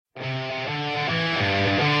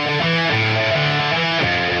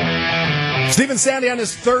Steve and Sandy on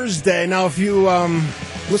this Thursday. Now, if you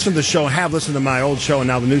listen to the show, have listened to my old show and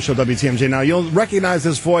now the new show, WTMJ, now you'll recognize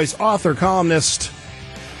this voice, author, columnist,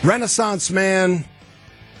 Renaissance man,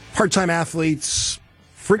 part-time athlete,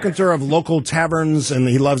 frequenter of local taverns, and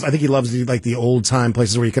I think he loves the old-time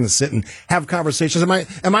places where you kind of sit and have conversations.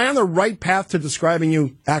 Am I on the right path to describing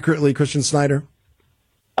you accurately, Christian Schneider?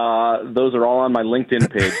 Those are all on my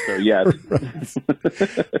LinkedIn page, so yes.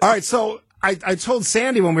 All right, so I told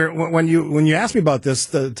Sandy when you asked me about this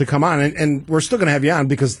to come on, and we're still going to have you on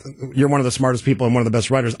because you're one of the smartest people and one of the best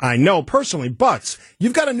writers I know personally. But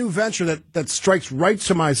you've got a new venture that strikes right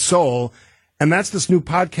to my soul, and that's this new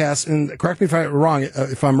podcast. And correct me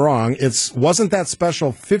if I'm wrong. It's Wasn't That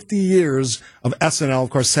Special? 50 years of SNL, of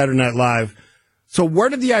course, Saturday Night Live. So where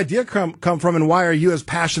did the idea come from, and why are you as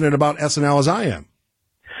passionate about SNL as I am?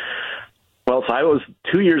 Well, so I was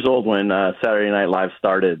 2 years old when Saturday Night Live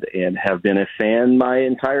started and have been a fan my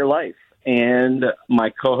entire life. And my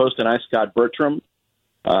co-host and I, Scott Bertram,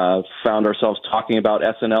 found ourselves talking about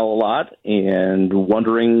SNL a lot and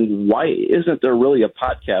wondering why isn't there really a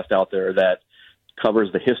podcast out there that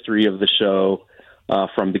covers the history of the show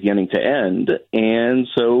from beginning to end. And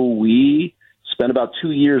so we spent about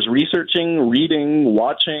 2 years researching, reading,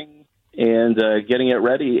 watching, and getting it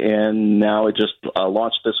ready. And now it just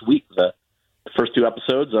launched this week. The first two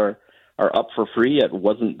episodes are up for free at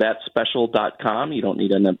wasn'tthatspecial.com. You don't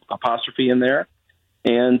need an apostrophe in there.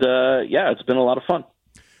 And, it's been a lot of fun.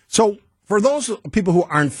 So for those people who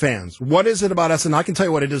aren't fans, what is it about SNL? I can tell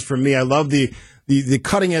you what it is for me. I love the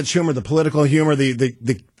cutting-edge humor, the political humor,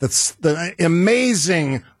 the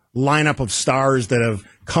amazing lineup of stars that have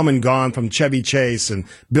come and gone, from Chevy Chase and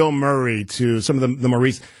Bill Murray to some of the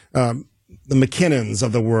Maurice the McKinnons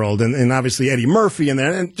of the world, and obviously Eddie Murphy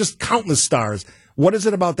and just countless stars. What is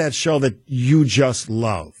it about that show that you just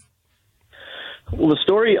love? Well, the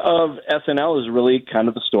story of SNL is really kind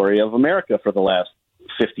of the story of America for the last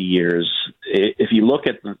 50 years. If you look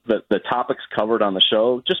at the topics covered on the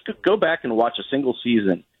show, just go back and watch a single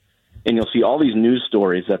season, and you'll see all these news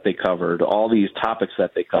stories that they covered, all these topics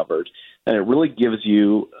that they covered, and it really gives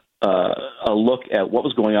you a look at what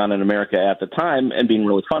was going on in America at the time, and being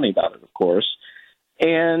really funny about it, of course.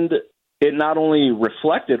 And it not only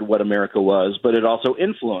reflected what America was, but it also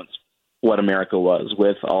influenced what America was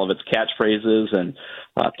with all of its catchphrases and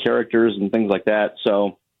characters and things like that.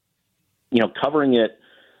 So, covering it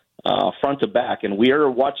front to back. And we are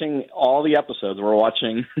watching all the episodes. We're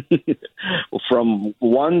watching from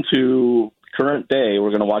 1 to current day. We're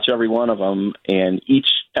going to watch every one of them. And each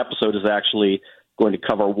episode is actually going to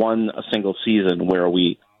cover a single season, where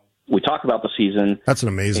we talk about the season. That's an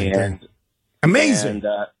amazing thing. Amazing.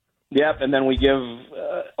 And then we give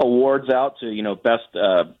awards out to, best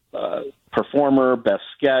performer, best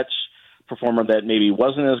sketch, performer that maybe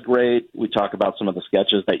wasn't as great. We talk about some of the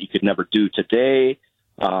sketches that you could never do today.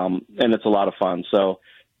 And it's a lot of fun. So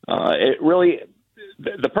it really,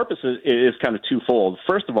 the purpose is kind of twofold.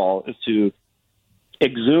 First of all, is to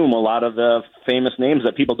exhume a lot of the famous names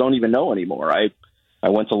that people don't even know anymore. I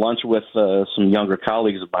went to lunch with some younger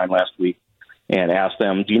colleagues of mine last week and asked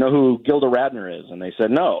them, do you know who Gilda Radner is? And they said,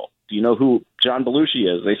 no. Do you know who John Belushi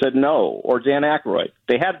is? They said, no. Or Dan Aykroyd.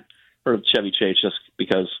 They had heard of Chevy Chase just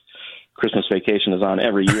because Christmas Vacation is on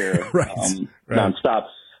every year, right. Nonstop.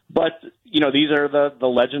 But, these are the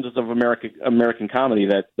legends of American comedy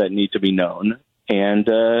that need to be known. And,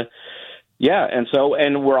 and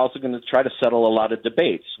we're also going to try to settle a lot of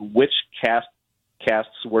debates. Which casts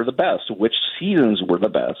were the best? Which seasons were the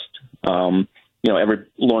best? Lorne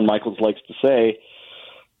Michaels likes to say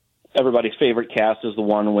everybody's favorite cast is the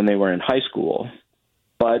one when they were in high school.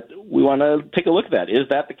 But we want to take a look at that. Is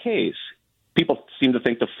that the case? People seem to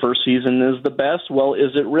think the first season is the best. Well,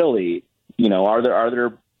 is it really? Are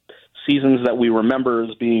there seasons that we remember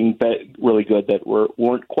as being really good that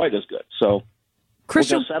weren't quite as good? So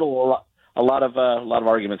Christian, we'll settle a lot of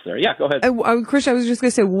arguments there. Yeah, go ahead. Christian, I was just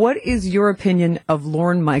going to say, what is your opinion of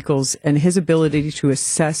Lorne Michaels and his ability to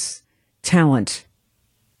assess talent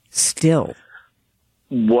still?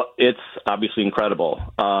 Well, it's obviously incredible.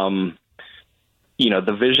 The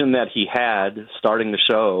vision that he had starting the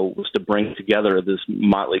show was to bring together this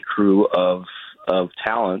motley crew of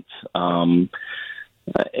talent and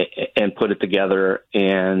put it together,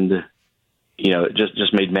 and it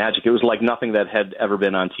just made magic. It was like nothing that had ever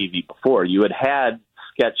been on TV before. You had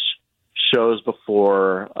sketch shows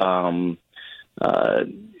before,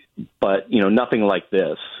 but nothing like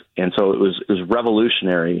this. And so it was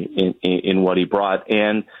revolutionary in what he brought.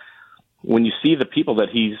 And when you see the people that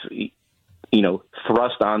he's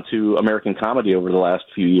thrust onto American comedy over the last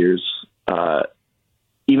few years,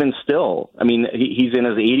 even still, I mean, he's in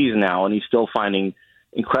his 80s now, and he's still finding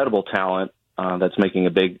incredible talent that's making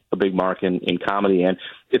a big mark in comedy. And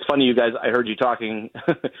it's funny, you guys, I heard you talking,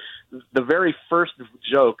 the very first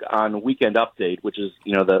joke on Weekend Update, which is,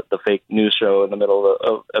 the fake news show in the middle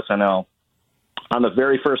of SNL, on the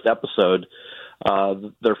very first episode,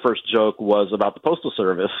 their first joke was about the Postal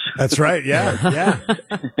Service. That's right, yeah.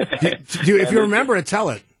 If you remember it, tell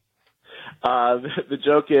it. The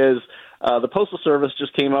joke is, the Postal Service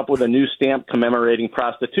just came up with a new stamp commemorating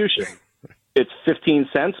prostitution. It's 15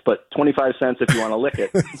 cents, but 25 cents if you want to lick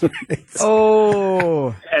it.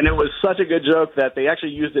 Oh. And it was such a good joke that they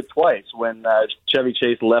actually used it twice. When Chevy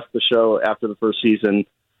Chase left the show after the first season,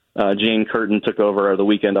 Jane Curtin took over the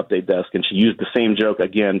Weekend Update desk, and she used the same joke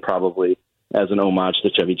again, probably as an homage to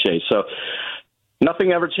Chevy Chase. So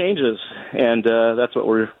nothing ever changes, and that's what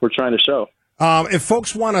we're trying to show. If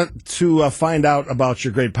folks want to find out about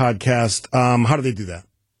your great podcast, how do they do that?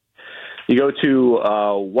 You go to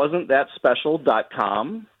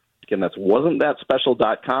wasn'tthatspecial.com. Again, that's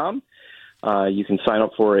wasn'tthatspecial.com. You can sign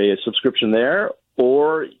up for a subscription there,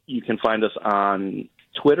 or you can find us on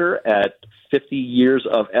Twitter at 50 Years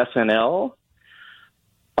of SNL,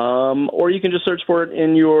 or you can just search for it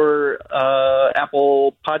in your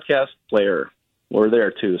Apple podcast player. We're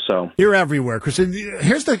there too. So you're everywhere, Christian.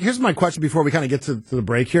 Here's my question before we kind of get to the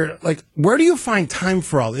break here. Like, where do you find time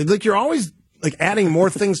for all? Like, you're always like adding more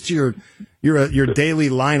things to your daily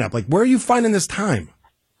lineup. Like, where are you finding this time?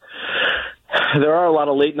 There are a lot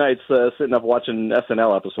of late nights sitting up watching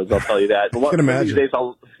SNL episodes. I'll tell you that. I can imagine.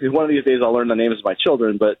 One of these days I'll learn the names of my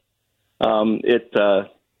children, but it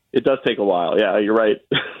does take a while. Yeah, you're right.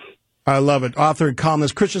 I love it. Author and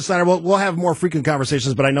columnist Christian Schneider. We'll have more frequent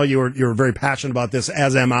conversations, but I know you're very passionate about this,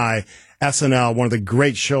 as am I. SNL, one of the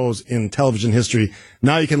great shows in television history.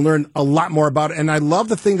 Now you can learn a lot more about it. And I love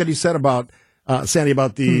the thing that you said about, Sandy,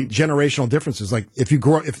 about the generational differences. Like, if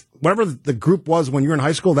whatever the group was when you were in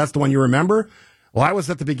high school, that's the one you remember. Well, I was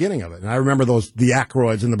at the beginning of it. And I remember the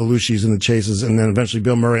Aykroyds and the Belushis and the Chases, and then eventually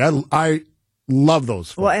Bill Murray. I love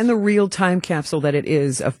those folks. Well, and the real time capsule that it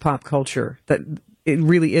is of pop culture, that it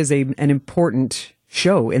really is an important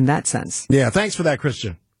show in that sense. Yeah, thanks for that,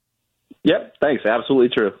 Christian. Yep, thanks. Absolutely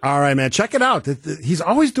true. All right, man. Check it out. He's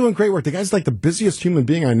always doing great work. The guy's like the busiest human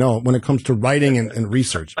being I know when it comes to writing and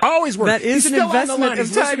research. Always works. That is He's an still investment on the line. of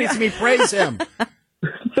He's time. listening to me. Praise him.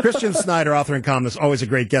 Christian Schneider, author and columnist, always a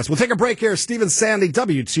great guest. We'll take a break here. Steve and Sandy,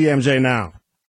 WTMJ Now.